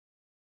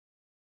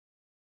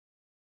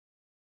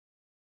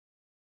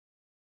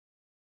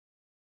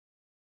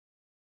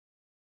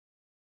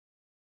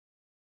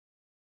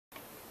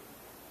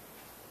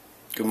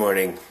Good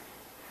morning,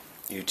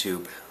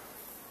 YouTube.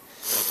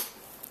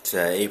 It's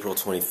April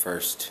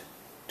 21st,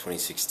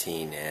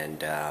 2016,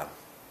 and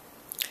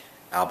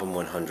album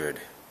 100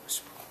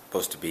 was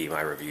supposed to be my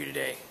review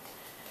today.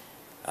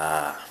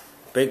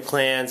 Big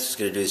plans, just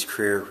going to do this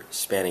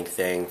career-spanning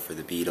thing for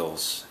the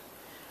Beatles.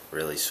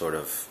 Really sort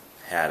of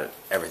had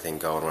everything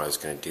going when I was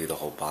going to do the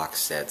whole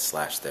box set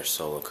 / their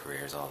solo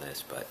careers, all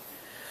this, but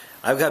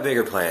I've got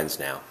bigger plans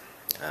now.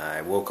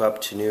 I woke up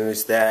to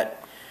news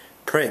that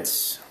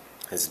Prince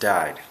has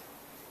died.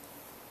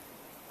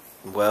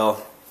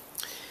 Well,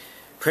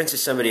 Prince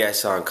is somebody I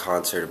saw in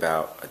concert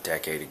about a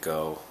decade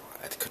ago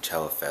at the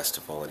Coachella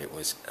Festival, and it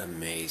was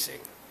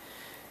amazing.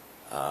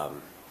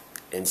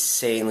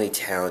 Insanely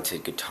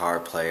talented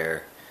guitar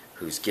player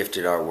who's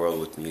gifted our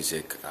world with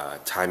music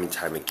time and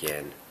time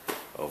again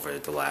over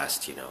the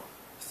last,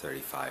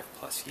 35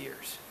 plus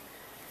years.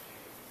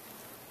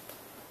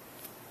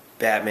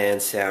 Batman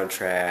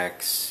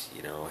soundtracks,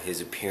 his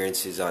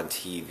appearances on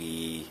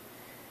TV,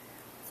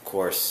 of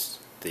course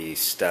the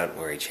stunt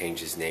where he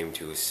changed his name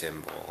to a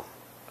symbol.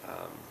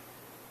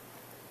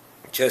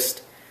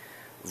 Just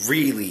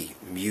really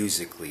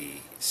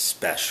musically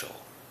special.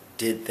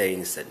 Did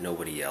things that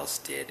nobody else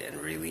did and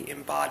really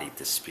embodied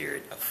the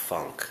spirit of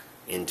funk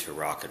into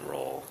rock and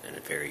roll in a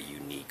very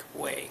unique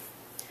way.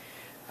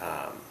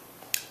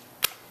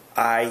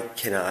 I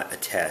cannot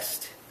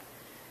attest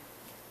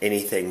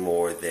anything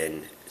more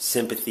than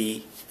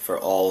sympathy for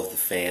all of the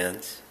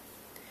fans,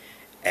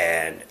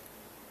 and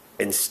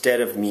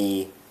instead of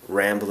me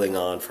rambling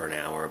on for an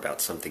hour about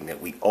something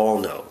that we all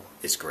know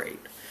is great,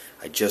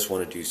 I just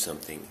want to do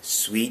something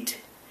sweet,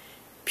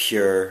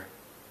 pure,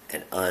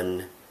 and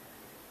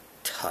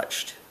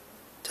untouched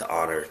to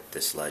honor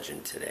this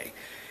legend today.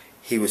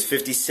 He was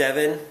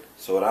 57,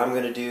 so what I'm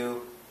going to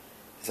do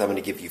is I'm going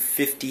to give you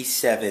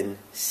 57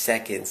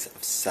 seconds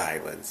of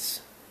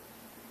silence.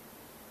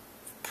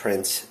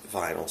 Prince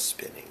vinyl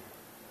spinning.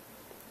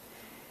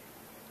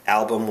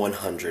 Album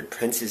 100,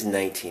 Prince's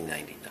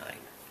 1999.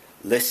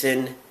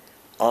 Listen,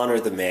 honor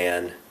the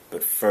man,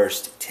 but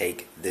first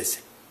take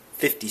this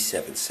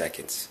 57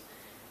 seconds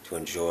to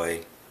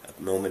enjoy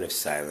a moment of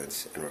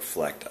silence and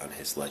reflect on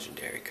his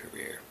legendary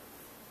career.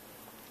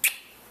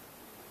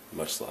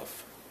 Much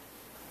love.